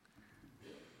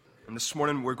And this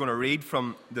morning we're going to read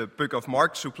from the book of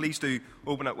Mark, so please do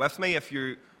open it with me. If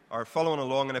you are following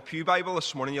along in a pew Bible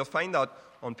this morning, you'll find that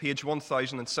on page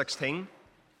 1016.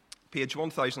 Page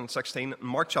 1016,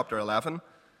 Mark chapter 11.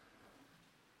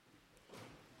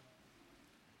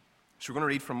 So we're going to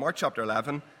read from Mark chapter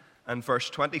 11 and verse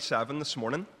 27 this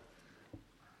morning.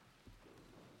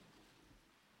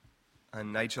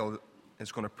 And Nigel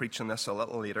is going to preach on this a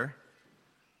little later.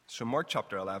 So Mark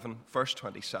chapter 11, verse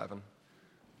 27,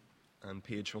 and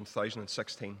page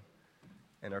 1016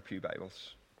 in our pew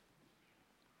Bibles.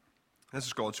 This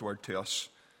is God's word to us.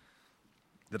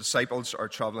 The disciples are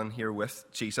traveling here with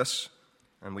Jesus,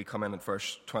 and we come in at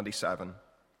verse 27.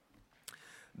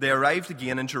 They arrived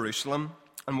again in Jerusalem,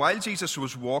 and while Jesus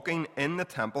was walking in the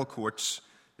temple courts,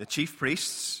 the chief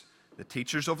priests, the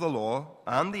teachers of the law,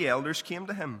 and the elders came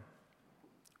to him.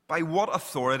 "By what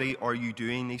authority are you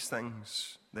doing these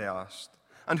things?" they asked.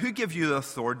 "And who gave you the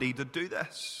authority to do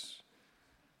this?"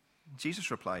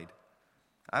 Jesus replied,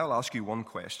 "I will ask you one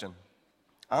question.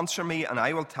 Answer me, and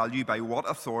I will tell you by what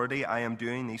authority I am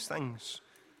doing these things.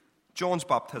 John's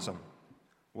baptism,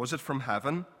 was it from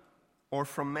heaven or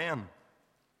from men?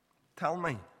 Tell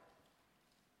me."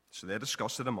 So they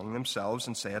discussed it among themselves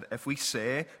and said, "If we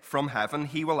say from heaven,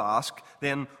 he will ask,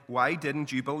 then why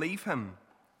didn't you believe him?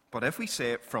 But if we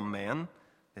say it from men,"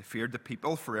 they feared the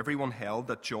people, for everyone held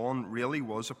that John really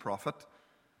was a prophet.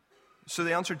 So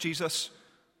they answered Jesus,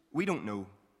 "We don't know."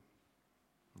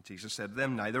 And Jesus said to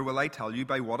them, "Neither will I tell you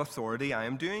by what authority I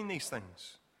am doing these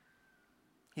things."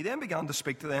 He then began to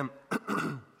speak to them.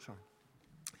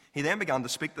 He then began to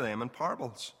speak to them in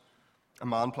parables. A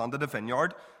man planted a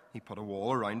vineyard. He put a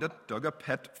wall around it, dug a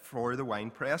pit for the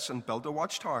winepress, and built a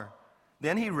watchtower.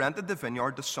 Then he rented the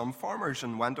vineyard to some farmers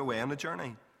and went away on a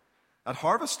journey. At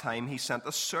harvest time, he sent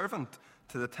a servant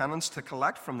to the tenants to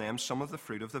collect from them some of the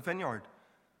fruit of the vineyard.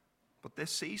 But they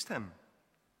seized him.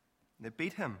 They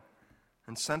beat him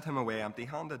and sent him away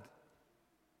empty-handed.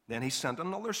 Then he sent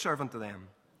another servant to them.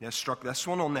 They struck this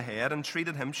one on the head and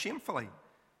treated him shamefully.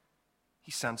 He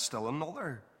sent still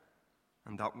another,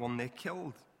 and that one they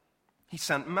killed. He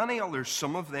sent many others.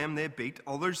 Some of them they beat,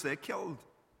 others they killed.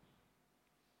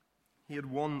 He had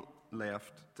one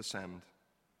left to send,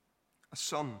 a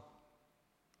son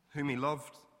whom he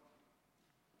loved.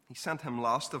 He sent him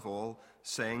last of all,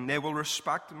 saying, "They will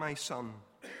respect my son."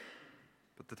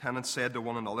 But the tenants said to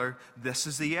one another, "This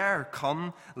is the heir.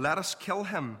 Come, let us kill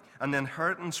him, and the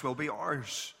inheritance will be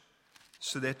ours."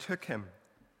 So they took him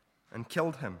and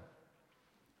killed him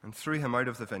and threw him out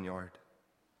of the vineyard.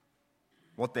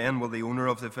 What then will the owner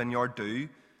of the vineyard do?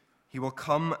 He will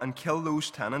come and kill those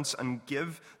tenants and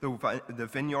give the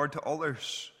vineyard to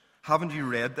others. Haven't you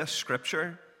read this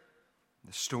scripture?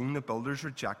 The stone the builders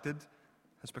rejected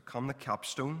has become the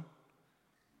capstone.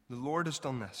 The Lord has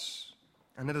done this,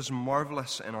 and it is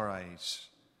marvelous in our eyes.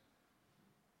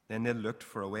 Then they looked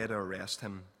for a way to arrest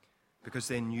him, because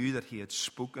they knew that he had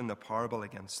spoken the parable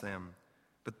against them.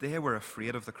 But they were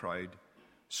afraid of the crowd,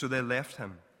 so they left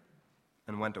him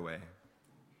and went away.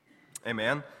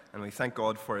 Amen. And we thank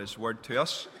God for his word to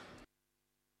us.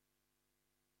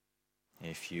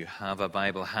 If you have a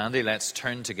Bible handy, let's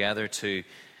turn together to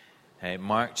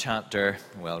Mark chapter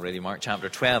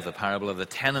 12, the parable of the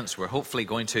tenants. We're hopefully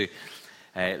going to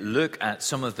look at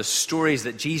some of the stories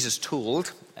that Jesus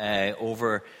told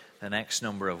over the next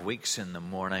number of weeks in the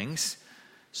mornings.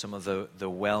 Some of the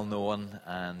well-known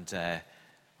and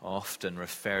often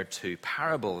referred to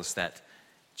parables that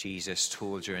Jesus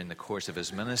told during the course of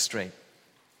his ministry.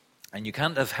 And you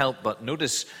can't have helped but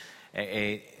notice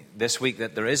this week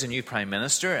that there is a new Prime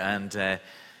Minister, and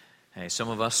some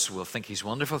of us will think he's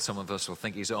wonderful, some of us will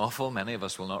think he's awful, many of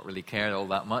us will not really care all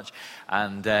that much.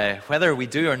 And whether we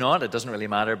do or not, it doesn't really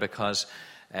matter, because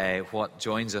what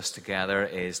joins us together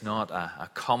is not a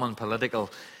common political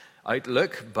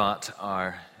outlook, but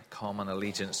our common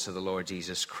allegiance to the Lord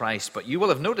Jesus Christ. But you will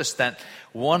have noticed that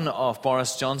one of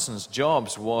Boris Johnson's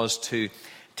jobs was to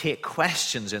take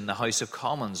questions in the House of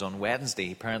Commons on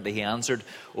Wednesday. Apparently he answered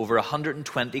over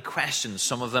 120 questions,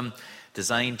 some of them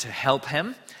designed to help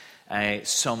him,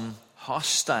 some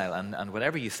hostile. And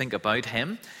whatever you think about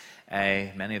him,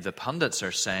 many of the pundits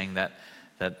are saying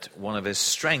that one of his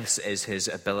strengths is his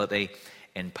ability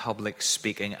in public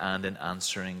speaking and in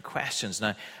answering questions.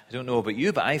 Now, I don't know about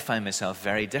you, but I find myself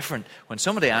very different. When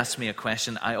somebody asks me a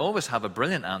question, I always have a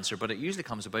brilliant answer, but it usually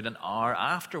comes about an hour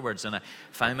afterwards, and I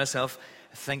find myself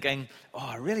thinking,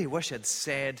 I really wish I'd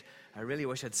said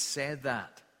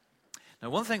that. Now,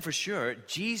 one thing for sure,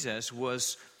 Jesus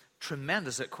was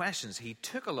tremendous at questions. He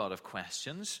took a lot of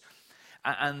questions,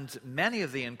 and many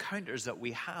of the encounters that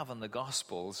we have in the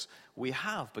Gospels, we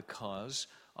have because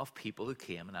of people who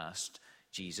came and asked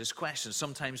Jesus questions.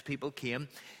 Sometimes people came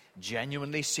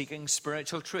genuinely seeking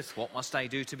spiritual truth. What must I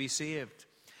do to be saved?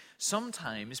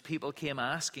 Sometimes people came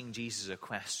asking Jesus a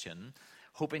question,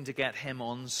 hoping to get him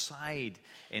on side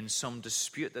in some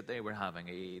dispute that they were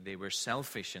having. They were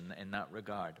selfish in that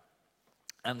regard.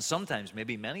 And sometimes,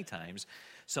 maybe many times,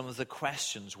 some of the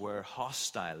questions were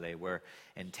hostile. They were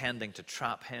intending to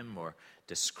trap him or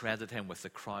discredit him with the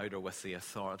crowd or with the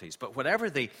authorities. But whatever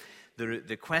the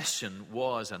question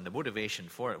was and the motivation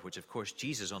for it, which of course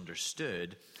Jesus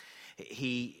understood,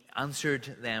 he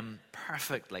answered them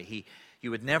perfectly. You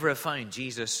would never have found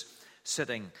Jesus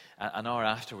sitting an hour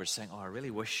afterwards saying, I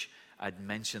really wish I'd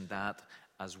mentioned that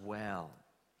as well.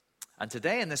 And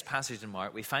today in this passage in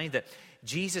Mark, we find that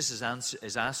Jesus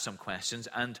is asked some questions,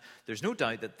 and there's no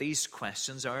doubt that these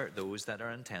questions are those that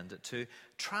are intended to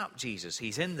trap Jesus.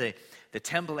 He's in the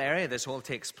temple area. This all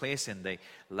takes place in the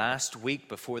last week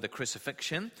before the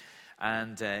crucifixion,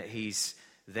 and he's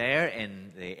there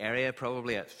in the area,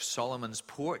 probably at Solomon's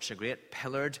porch, a great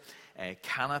pillared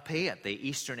canopy at the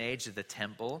eastern edge of the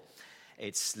temple.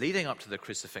 It's leading up to the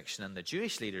crucifixion, and the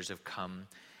Jewish leaders have come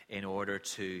in order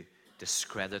to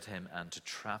discredit him and to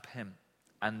trap him.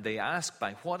 And they ask,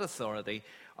 by what authority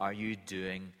are you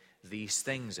doing these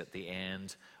things, at the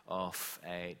end of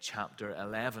chapter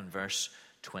 11, verse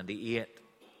 28.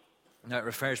 Now, it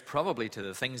refers probably to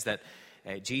the things that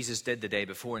Jesus did the day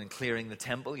before in clearing the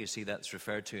temple. You see that's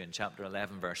referred to in chapter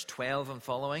 11, verse 12 and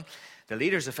following. The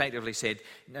leaders effectively said,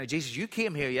 now, Jesus, you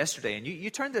came here yesterday and you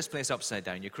turned this place upside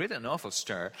down. You created an awful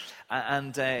stir.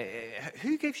 And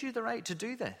who gives you the right to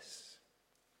do this?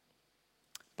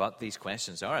 But these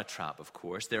questions are a trap, of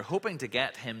course. They're hoping to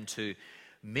get him to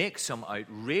make some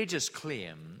outrageous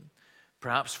claim,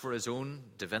 perhaps for his own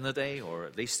divinity or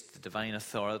at least the divine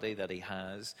authority that he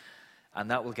has, and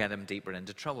that will get him deeper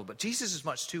into trouble. But Jesus is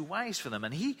much too wise for them,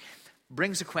 and he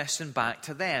brings a question back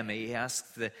to them. He asks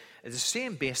the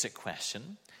same basic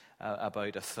question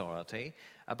about authority,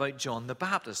 about John the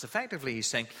Baptist. Effectively, he's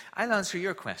saying, I'll answer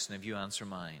your question if you answer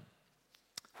mine.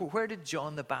 Where did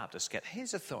John the Baptist get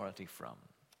his authority from?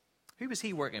 Who was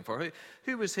he working for?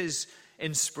 Who was his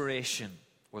inspiration?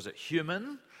 Was it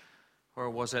human or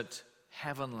was it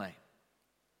heavenly?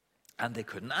 And they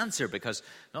couldn't answer because,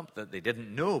 not that they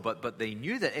didn't know, but they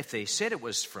knew that if they said it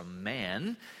was from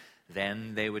men,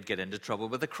 then they would get into trouble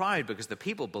with the crowd because the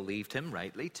people believed him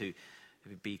rightly to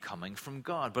be coming from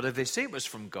God. But if they say it was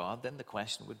from God, then the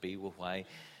question would be, well, why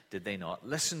did they not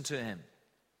listen to him?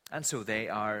 And so they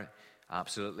are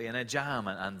absolutely in a jam,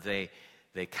 and they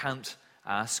can't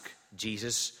ask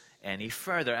Jesus any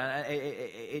further. And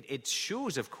it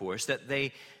shows, of course, that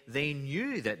they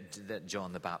knew that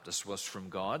John the Baptist was from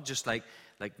God, just like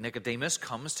Nicodemus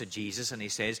comes to Jesus and he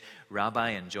says,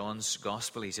 Rabbi, in John's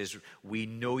gospel, he says, we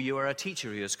know you are a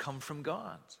teacher who has come from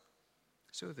God.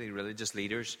 So the religious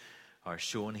leaders are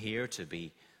shown here to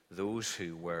be those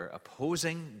who were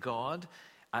opposing God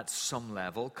at some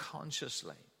level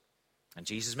consciously. And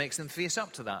Jesus makes them face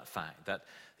up to that fact, that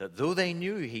though they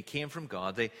knew he came from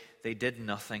God, they did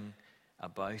nothing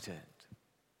about it.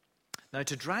 Now,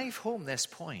 to drive home this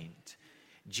point,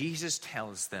 Jesus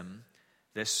tells them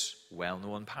this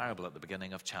well-known parable at the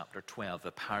beginning of chapter 12,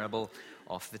 the parable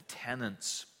of the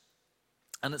tenants.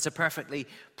 And it's a perfectly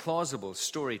plausible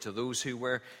story to those who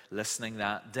were listening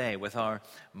that day. With our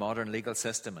modern legal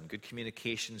system and good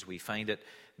communications, we find it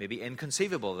maybe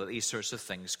inconceivable that these sorts of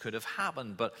things could have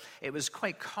happened. But it was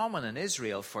quite common in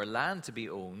Israel for land to be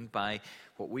owned by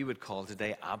what we would call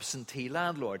today absentee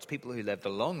landlords, people who lived a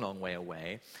long, long way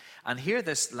away. And here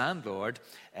this landlord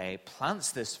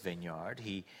plants this vineyard.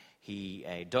 He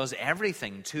does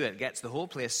everything to it, gets the whole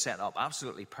place set up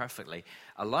absolutely perfectly,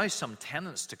 allows some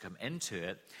tenants to come into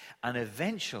it, and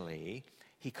eventually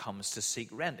he comes to seek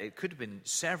rent. It could have been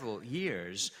several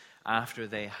years after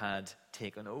they had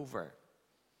taken over.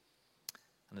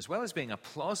 And as well as being a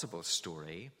plausible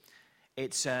story,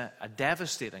 it's a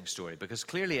devastating story because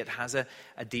clearly it has a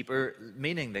deeper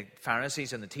meaning. The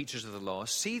Pharisees and the teachers of the law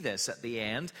see this at the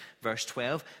end. Verse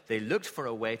 12, they looked for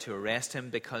a way to arrest him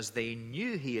because they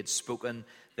knew he had spoken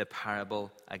the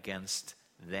parable against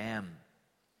them.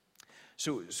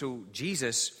 So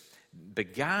Jesus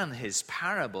began his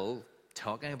parable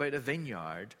talking about a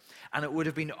vineyard, and it would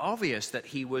have been obvious that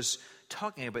he was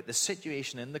talking about the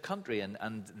situation in the country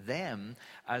and them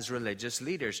as religious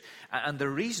leaders. And the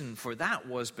reason for that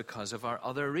was because of our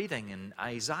other reading in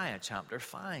Isaiah chapter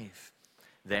 5.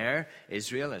 There,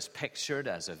 Israel is pictured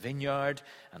as a vineyard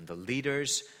and the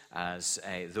leaders as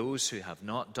those who have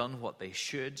not done what they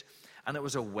should. And it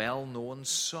was a well-known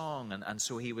song. And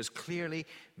so he was clearly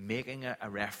making a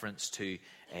reference to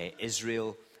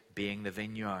Israel being the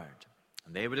vineyard.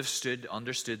 And they would have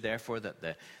understood, therefore, that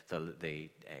the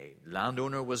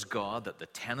landowner was God, that the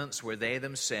tenants were they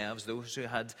themselves, those who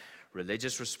had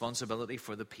religious responsibility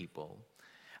for the people.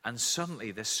 And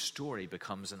suddenly this story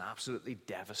becomes an absolutely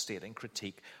devastating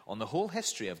critique on the whole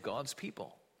history of God's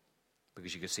people.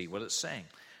 Because you can see what it's saying.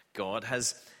 God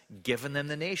has given them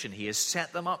the nation. He has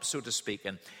set them up, so to speak,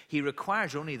 and he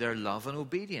requires only their love and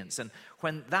obedience. And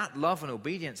when that love and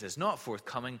obedience is not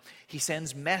forthcoming, he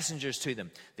sends messengers to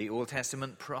them, the Old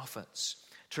Testament prophets,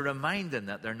 to remind them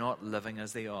that they're not living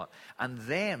as they ought. And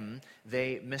them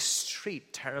they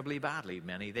mistreat terribly badly.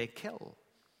 Many they kill.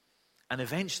 And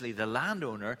eventually the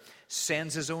landowner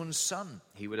sends his own son.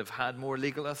 He would have had more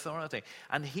legal authority.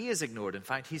 And he is ignored. In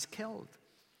fact, he's killed.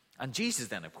 And Jesus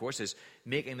then, of course, is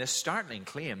making this startling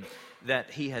claim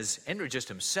that he has introduced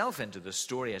himself into the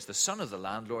story as the son of the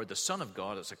landlord, the son of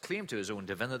God. It's a claim to his own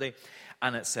divinity,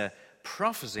 and it's a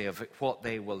prophecy of what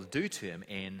they will do to him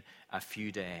in a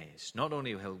few days. Not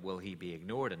only will he be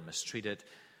ignored and mistreated,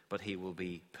 but he will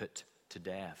be put to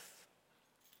death.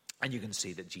 And you can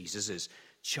see that Jesus is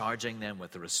charging them with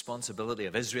the responsibility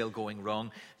of Israel going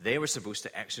wrong. They were supposed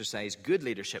to exercise good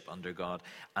leadership under God,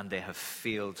 and they have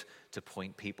failed to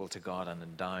point people to God, and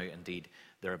now, indeed,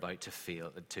 they're about to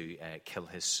kill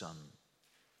his son.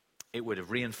 It would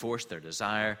have reinforced their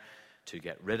desire to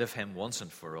get rid of him once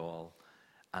and for all,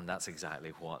 and that's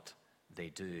exactly what they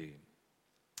do.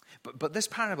 But this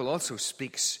parable also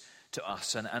speaks to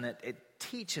us, and it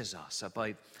teaches us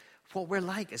about what we're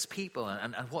like as people,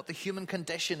 and what the human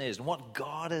condition is, and what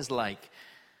God is like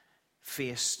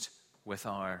faced with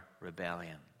our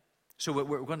rebellion. So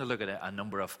we're going to look at a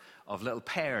number of little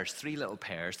pairs, three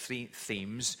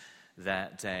themes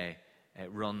that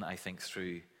run, I think,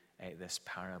 through this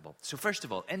parable. So first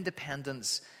of all,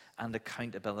 independence and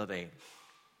accountability.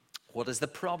 What is the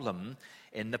problem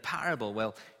in the parable?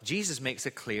 Well, Jesus makes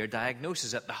a clear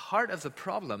diagnosis. At the heart of the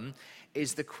problem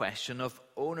is the question of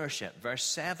ownership. Verse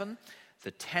 7,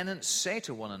 the tenants say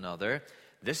to one another,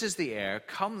 "This is the heir,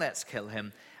 come let's kill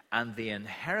him, and the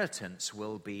inheritance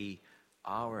will be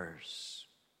ours."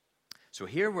 So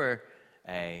here were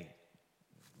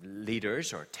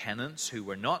leaders or tenants who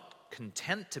were not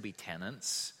content to be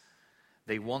tenants.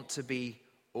 They want to be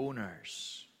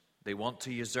owners. They want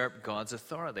to usurp God's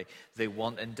authority. They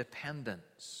want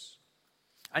independence.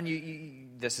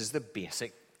 And this is the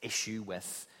basic issue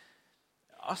with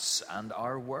us and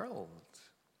our world.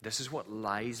 This is what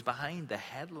lies behind the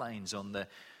headlines on the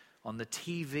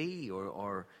TV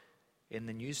or in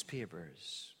the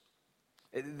newspapers.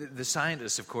 The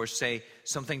scientists, of course, say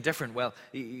something different. Well,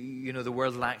 the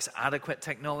world lacks adequate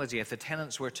technology. If the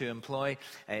tenants were to employ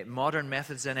modern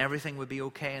methods, then everything would be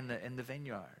okay in the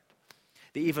vineyard.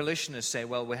 The evolutionists say,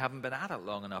 well, we haven't been at it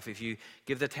long enough. If you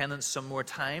give the tenants some more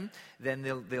time, then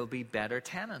they'll be better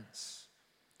tenants.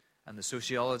 And the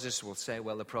sociologists will say,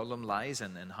 well, the problem lies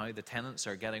in how the tenants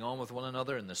are getting on with one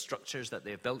another and the structures that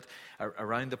they've built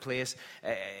around the place.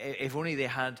 If only they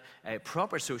had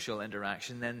proper social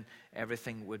interaction, then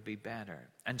everything would be better.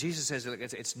 And Jesus says, look,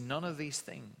 it's none of these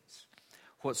things.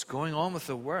 What's going on with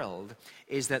the world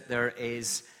is that there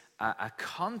is a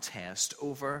contest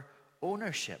over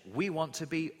ownership. We want to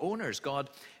be owners.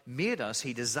 God made us.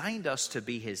 He designed us to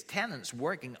be his tenants,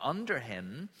 working under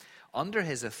him, under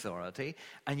his authority,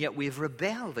 and yet we've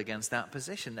rebelled against that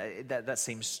position. That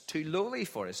seems too lowly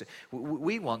for us.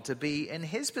 We want to be in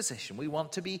his position. We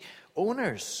want to be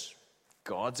owners,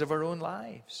 gods of our own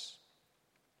lives.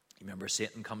 You remember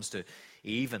Satan comes to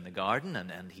Eve in the garden,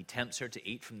 and he tempts her to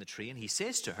eat from the tree, and he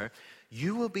says to her,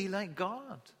 "You will be like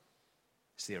God."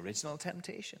 It's the original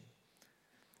temptation.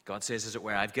 God says, as it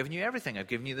were, I've given you everything. I've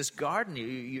given you this garden.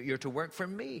 You're to work for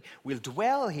me. We'll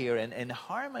dwell here in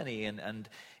harmony and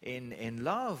in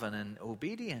love and in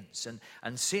obedience.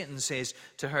 And Satan says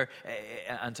to her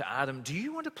and to Adam, do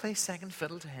you want to play second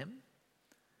fiddle to him?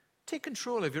 Take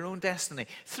control of your own destiny.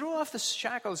 Throw off the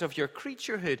shackles of your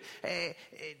creaturehood.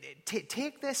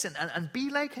 Take this and be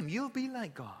like him. You'll be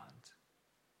like God.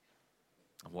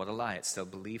 And what a lie. It's still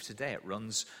believed today. It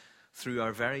runs through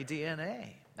our very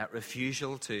DNA. That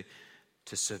refusal to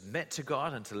submit to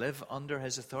God and to live under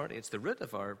his authority. It's the root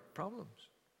of our problems.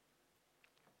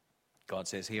 God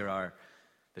says, here are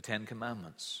the 10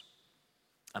 Commandments,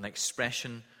 an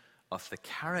expression of the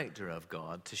character of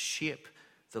God to shape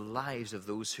the lives of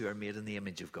those who are made in the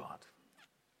image of God.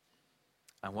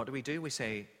 And what do? We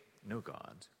say, no,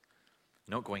 God,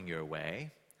 not going your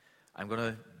way. I'm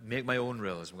going to make my own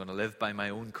rules. I'm going to live by my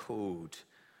own code,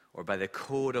 or by the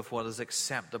code of what is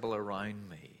acceptable around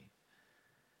me.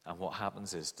 And what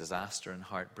happens is disaster and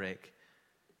heartbreak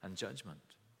and judgment.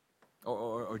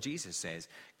 Or Jesus says,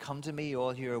 come to me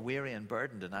all who are weary and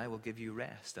burdened, and I will give you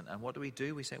rest. And what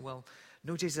do? We say, well,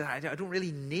 no, Jesus, I don't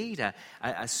really need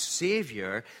a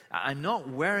Savior. I'm not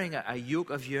wearing a yoke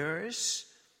of yours.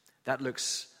 That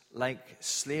looks like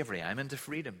slavery. I'm into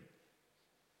freedom.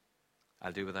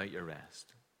 I'll do without your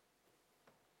rest.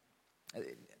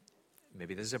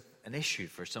 Maybe this is an issue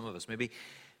for some of us. Maybe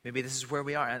this is where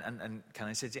we are. And can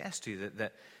I suggest to you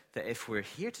that if we're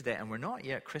here today and we're not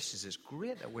yet Christians, it's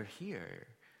great that we're here.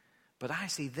 But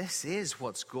actually, this is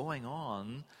what's going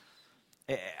on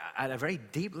at a very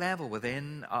deep level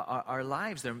within our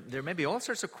lives. There may be all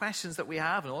sorts of questions that we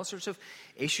have and all sorts of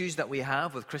issues that we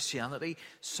have with Christianity,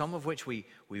 some of which we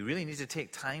really need to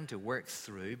take time to work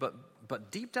through.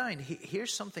 But deep down,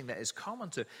 here's something that is common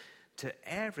to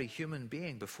every human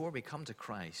being before we come to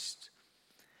Christ.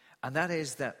 And that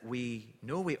is that we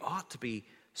know we ought to be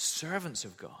servants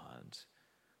of God,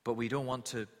 but we don't want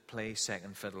to play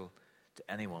second fiddle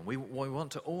to anyone. We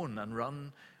want to own and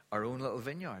run our own little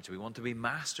vineyards. We want to be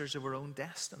masters of our own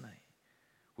destiny.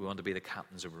 We want to be the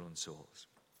captains of our own souls.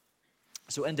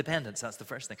 So independence, that's the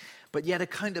first thing. But yet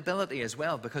accountability as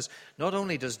well, because not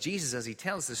only does Jesus, as he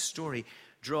tells this story,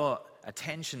 draw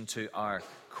attention to our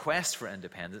quest for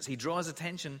independence, he draws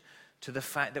attention to the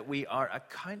fact that we are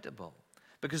accountable.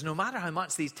 Because no matter how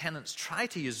much these tenants try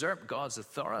to usurp God's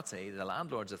authority, the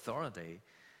landlord's authority,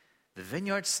 the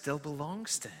vineyard still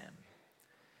belongs to him.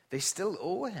 They still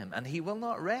owe him, and he will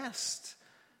not rest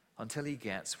until he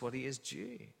gets what he is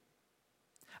due.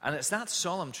 And it's that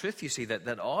solemn truth, you see,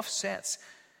 that offsets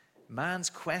man's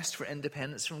quest for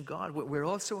independence from God. We're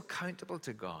also accountable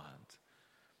to God.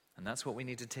 And that's what we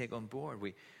need to take on board.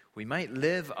 We might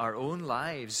live our own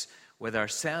lives with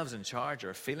ourselves in charge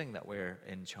or feeling that we're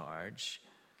in charge,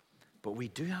 but we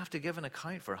do have to give an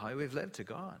account for how we've lived to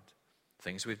God.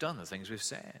 Things we've done, the things we've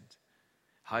said.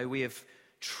 How we have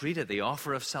treated the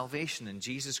offer of salvation in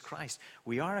Jesus Christ.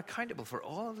 We are accountable for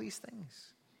all of these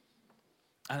things.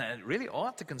 And it really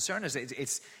ought to concern us.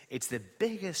 It's the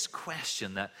biggest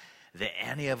question that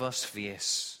any of us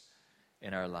face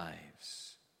in our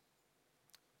lives.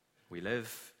 We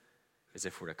live as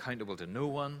if we're accountable to no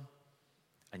one,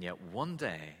 and yet one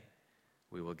day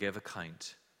we will give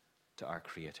account to our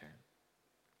Creator.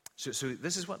 So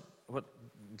this is what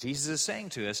Jesus is saying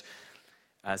to us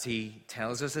as he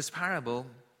tells us this parable.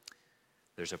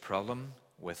 There's a problem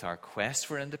with our quest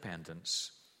for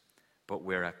independence, but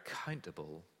we're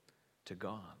accountable to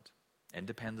God.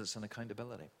 Independence and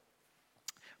accountability.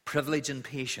 Privilege and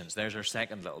patience. There's our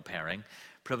second little pairing.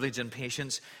 Privilege and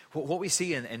patience. What we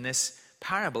see in this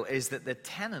parable is that the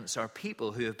tenants are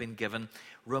people who have been given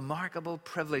remarkable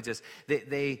privileges.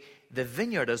 The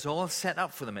vineyard is all set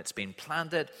up for them. It's been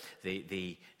planted.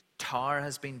 The tower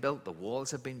has been built. The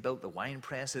walls have been built. The wine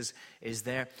press is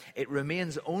there. It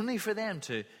remains only for them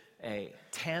to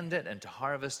tend it and to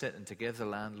harvest it and to give the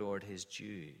landlord his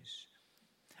dues.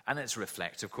 And it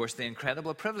reflects, of course, the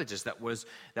incredible privileges that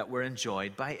were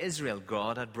enjoyed by Israel.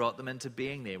 God had brought them into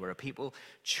being. They were a people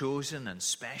chosen and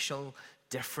special,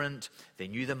 different. They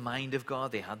knew the mind of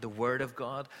God. They had the word of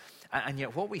God. And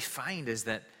yet what we find is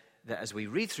that as we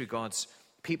read through God's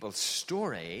people's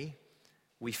story,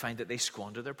 we find that they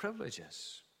squander their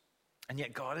privileges. And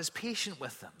yet God is patient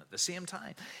with them at the same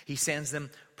time. He sends them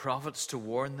prophets to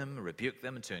warn them, rebuke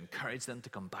them, and to encourage them to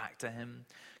come back to him.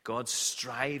 God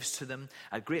strives to them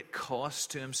at great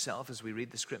cost to himself as we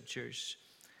read the scriptures.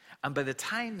 And by the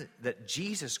time that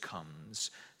Jesus comes,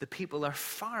 the people are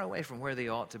far away from where they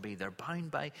ought to be. They're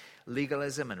bound by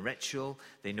legalism and ritual.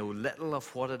 They know little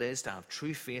of what it is to have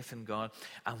true faith in God.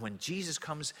 And when Jesus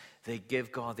comes, they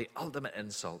give God the ultimate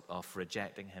insult of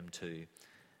rejecting him too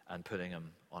and putting him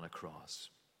on a cross.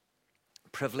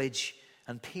 Privilege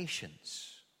and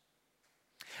patience.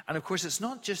 And of course, it's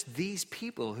not just these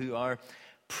people who are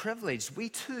privileged. We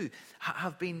too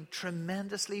have been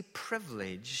tremendously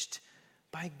privileged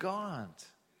by God.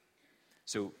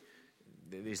 So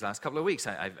these last couple of weeks,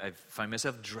 I've found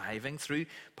myself driving through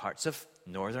parts of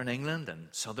northern England and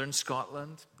southern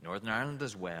Scotland, Northern Ireland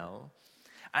as well.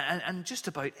 And just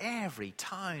about every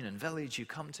town and village you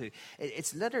come to,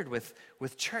 it's littered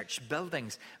with church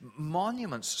buildings,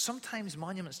 monuments, sometimes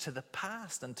monuments to the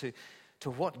past and to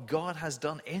what God has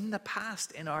done in the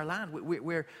past in our land.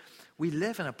 We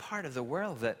live in a part of the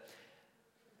world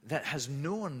that has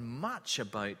known much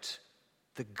about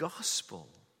the gospel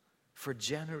for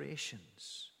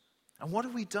generations. And what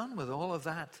have we done with all of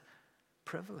that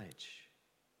privilege?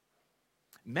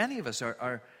 Many of us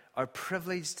are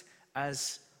privileged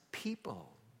as people.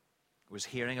 I was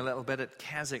hearing a little bit at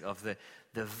Keswick of the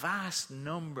vast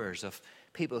numbers of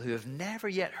people who have never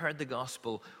yet heard the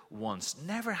gospel once,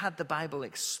 never had the Bible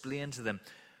explained to them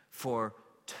for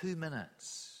 2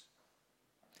 minutes.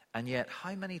 And yet,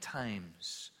 how many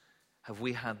times have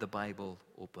we had the Bible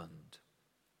opened?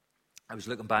 I was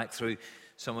looking back through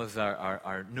some of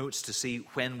our notes to see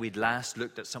when we'd last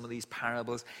looked at some of these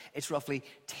parables. It's roughly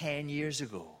 10 years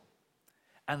ago.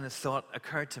 And the thought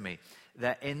occurred to me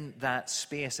that in that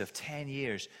space of 10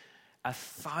 years,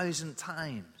 1,000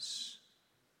 times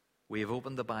we have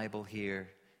opened the Bible here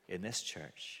in this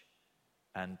church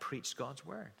and preached God's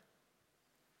word.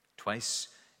 Twice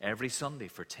every Sunday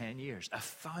for 10 years,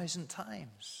 1,000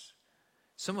 times.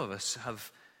 Some of us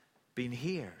have been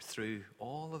here through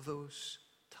all of those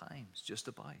times, just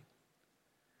about.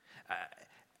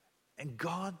 And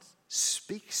God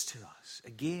speaks to us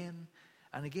again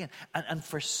and again. And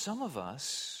for some of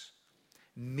us,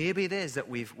 maybe it is that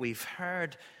we've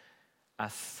heard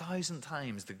 1,000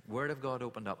 times the Word of God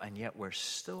opened up, and yet we're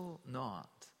still not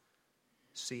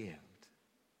saved.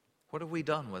 What have we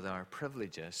done with our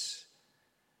privileges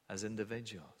as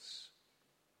individuals?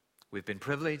 We've been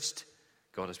privileged.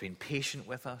 God has been patient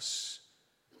with us.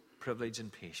 Privilege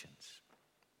and patience.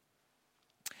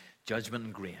 Judgment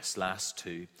and grace, last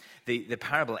two. The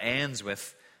parable ends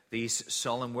with these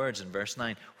solemn words in verse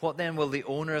 9. What then will the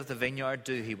owner of the vineyard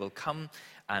do? He will come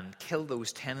and kill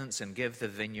those tenants and give the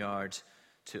vineyard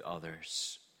to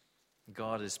others.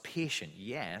 God is patient,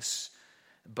 yes,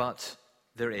 but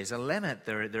there is a limit.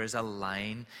 There is a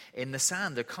line in the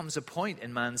sand. There comes a point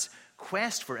in man's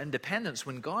quest for independence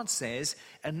when God says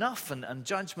enough and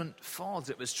judgment falls.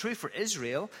 It was true for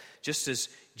Israel, just as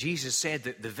Jesus said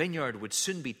that the vineyard would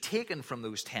soon be taken from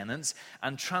those tenants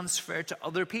and transferred to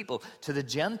other people, to the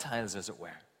Gentiles, as it were.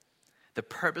 The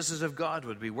purposes of God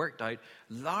would be worked out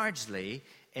largely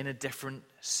in a different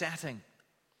setting.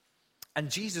 And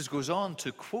Jesus goes on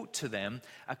to quote to them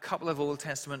a couple of Old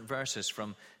Testament verses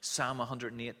from Psalm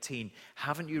 118.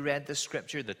 Haven't you read the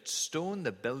scripture? The stone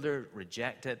the builder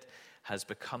rejected has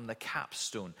become the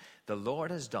capstone. The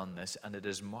Lord has done this, and it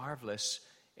is marvelous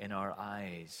in our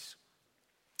eyes.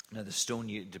 Now, the stone,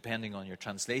 depending on your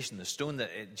translation, the stone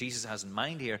that Jesus has in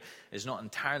mind here is not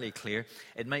entirely clear.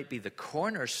 It might be the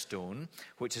cornerstone,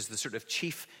 which is the sort of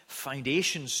chief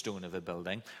foundation stone of a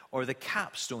building, or the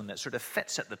capstone that sort of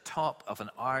fits at the top of an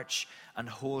arch and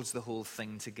holds the whole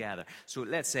thing together. So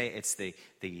let's say it's the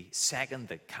second,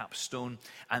 the capstone,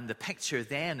 and the picture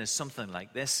then is something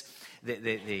like this.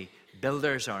 The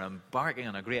builders are embarking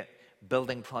on a great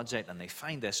building project, and they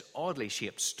find this oddly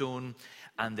shaped stone,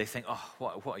 and they think,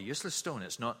 oh, what a useless stone.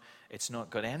 It's not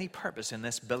got any purpose in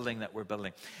this building that we're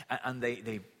building. And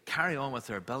they carry on with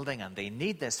their building, and they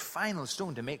need this final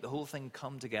stone to make the whole thing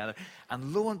come together.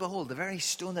 And lo and behold, the very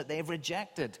stone that they've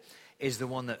rejected is the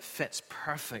one that fits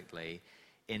perfectly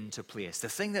into place. The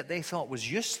thing that they thought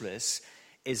was useless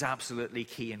is absolutely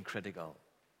key and critical.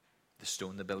 The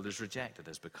stone the builders rejected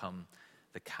has become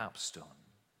the capstone.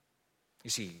 You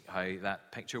see how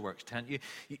that picture works, can't you?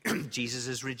 Jesus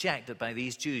is rejected by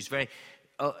these Jews. Very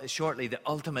shortly, the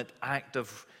ultimate act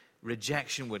of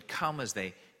rejection would come as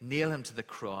they nail him to the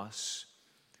cross.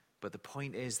 But the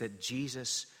point is that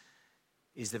Jesus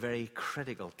is the very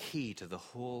critical key to the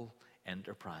whole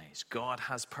enterprise. God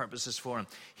has purposes for him.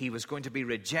 He was going to be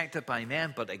rejected by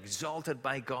men, but exalted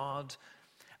by God.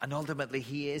 And ultimately,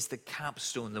 he is the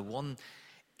capstone, the one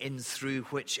in through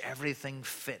which everything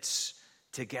fits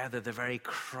together, the very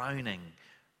crowning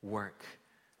work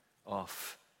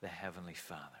of the Heavenly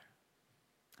Father.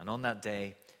 And on that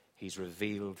day, he's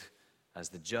revealed as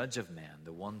the judge of men,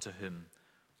 the one to whom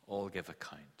all give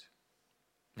account.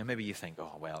 Now maybe you think,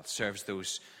 oh, well, it serves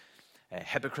those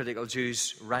hypocritical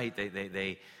Jews right.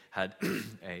 They had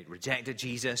rejected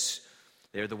Jesus.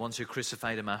 They're the ones who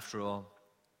crucified him after all.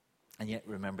 And yet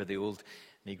remember the old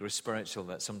Negro spiritual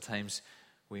that sometimes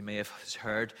we may have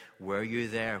heard, were you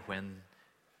there when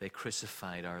they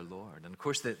crucified our Lord? And of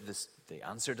course, the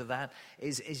answer to that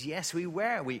is yes, we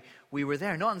were. We were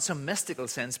there, not in some mystical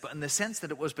sense, but in the sense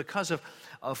that it was because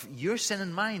of your sin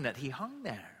and mine that he hung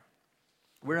there.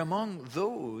 We're among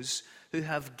those who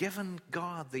have given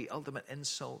God the ultimate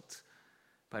insult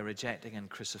by rejecting and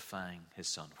crucifying his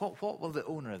son. What will the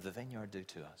owner of the vineyard do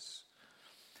to us?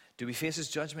 Do we face his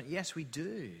judgment? Yes, we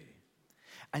do.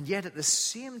 And yet at the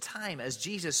same time as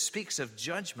Jesus speaks of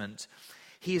judgment,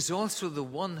 he is also the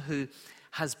one who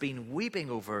has been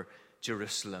weeping over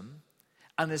Jerusalem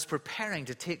and is preparing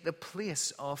to take the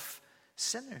place of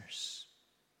sinners.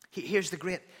 Here's the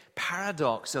great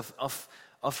paradox of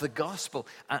of the gospel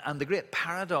and the great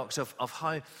paradox of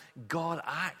how God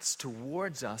acts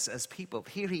towards us as people.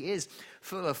 Here he is,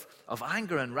 full of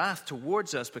anger and wrath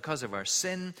towards us because of our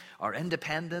sin, our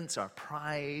independence, our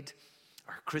pride,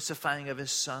 our crucifying of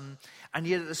his Son, and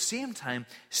yet at the same time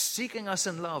seeking us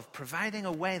in love, providing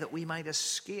a way that we might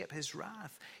escape his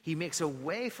wrath. He makes a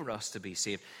way for us to be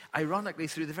saved, ironically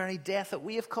through the very death that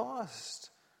we have caused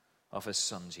of his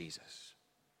Son Jesus.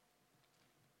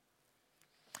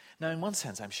 Now, in one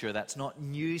sense, I'm sure that's not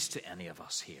news to any of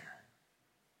us here.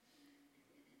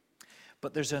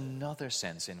 But there's another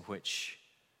sense in which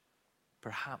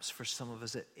perhaps for some of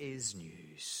us it is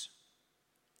news.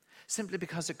 Simply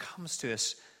because it comes to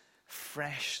us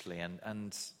freshly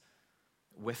and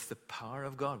with the power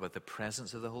of God, with the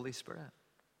presence of the Holy Spirit.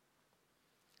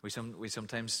 We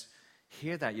sometimes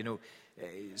hear that,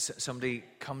 somebody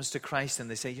comes to Christ and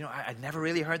they say, I'd never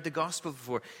really heard the gospel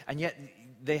before. And yet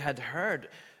they had heard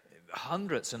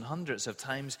hundreds and hundreds of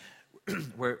times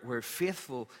where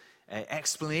faithful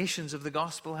explanations of the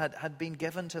gospel had been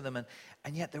given to them.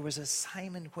 And yet there was a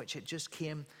time in which it just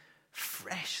came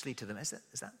freshly to them. Is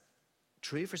that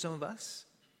true for some of us?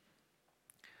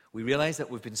 We realize that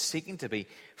we've been seeking to be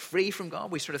free from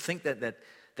God. We sort of think that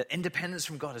independence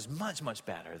from God is much, much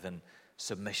better than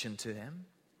submission to him.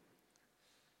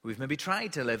 We've maybe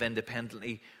tried to live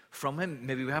independently from him.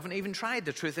 Maybe we haven't even tried.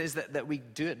 The truth is that we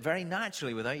do it very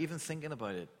naturally without even thinking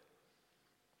about it.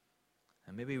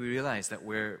 And maybe we realize that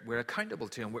we're accountable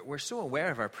to him. We're so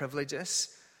aware of our privileges.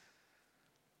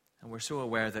 And we're so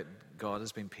aware that God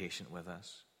has been patient with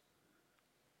us.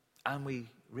 And we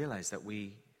realize that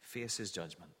we face his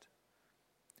judgment.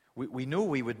 We know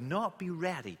we would not be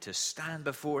ready to stand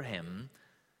before him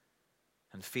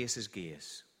and face his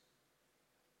gaze.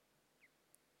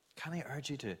 Can I urge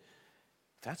you to, if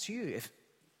that's you,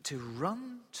 to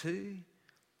run to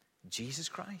Jesus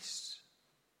Christ?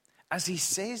 As he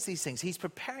says these things, he's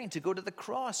preparing to go to the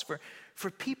cross for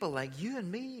people like you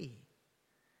and me.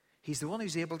 He's the one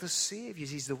who's able to save you.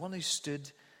 He's the one who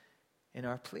stood in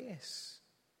our place.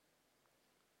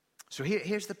 So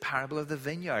here's the parable of the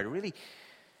vineyard, a really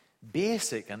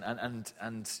basic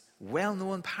and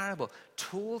well-known parable,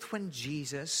 told when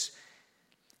Jesus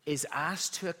is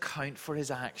asked to account for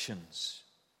his actions.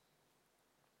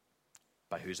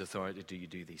 By whose authority do you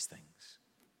do these things?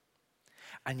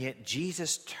 And yet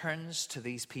Jesus turns to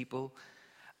these people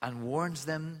and warns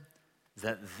them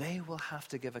that they will have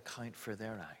to give account for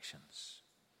their actions.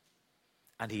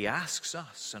 And he asks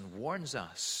us and warns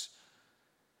us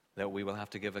that we will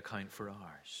have to give account for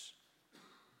ours.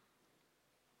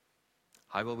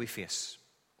 How will we face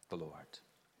the Lord?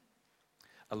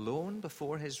 Alone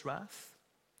before his wrath?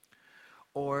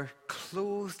 Or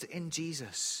clothed in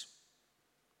Jesus,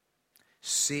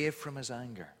 saved from his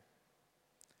anger,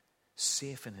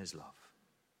 safe in his love?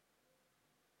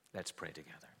 Let's pray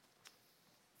together.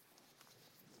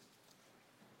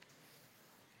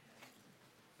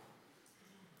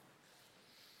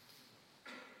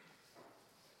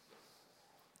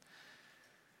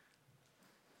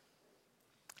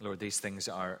 Lord, these things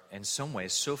are in some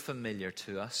ways so familiar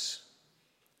to us.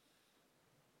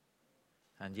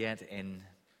 And yet in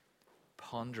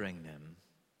pondering them,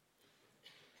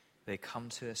 they come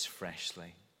to us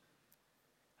freshly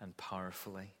and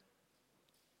powerfully.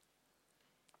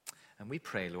 And we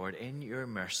pray, Lord, in your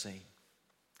mercy,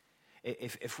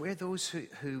 if we're those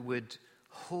who would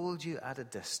hold you at a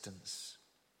distance,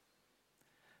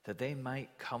 that they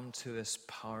might come to us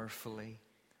powerfully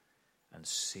and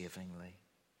savingly.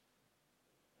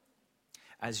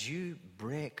 As you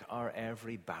break our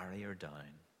every barrier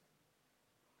down,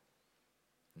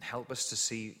 and help us to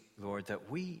see, Lord, that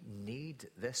we need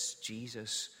this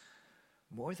Jesus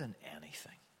more than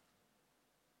anything.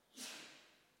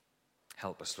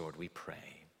 Help us, Lord, we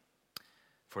pray.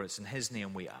 For it's in his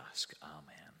name we ask.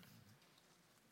 Amen.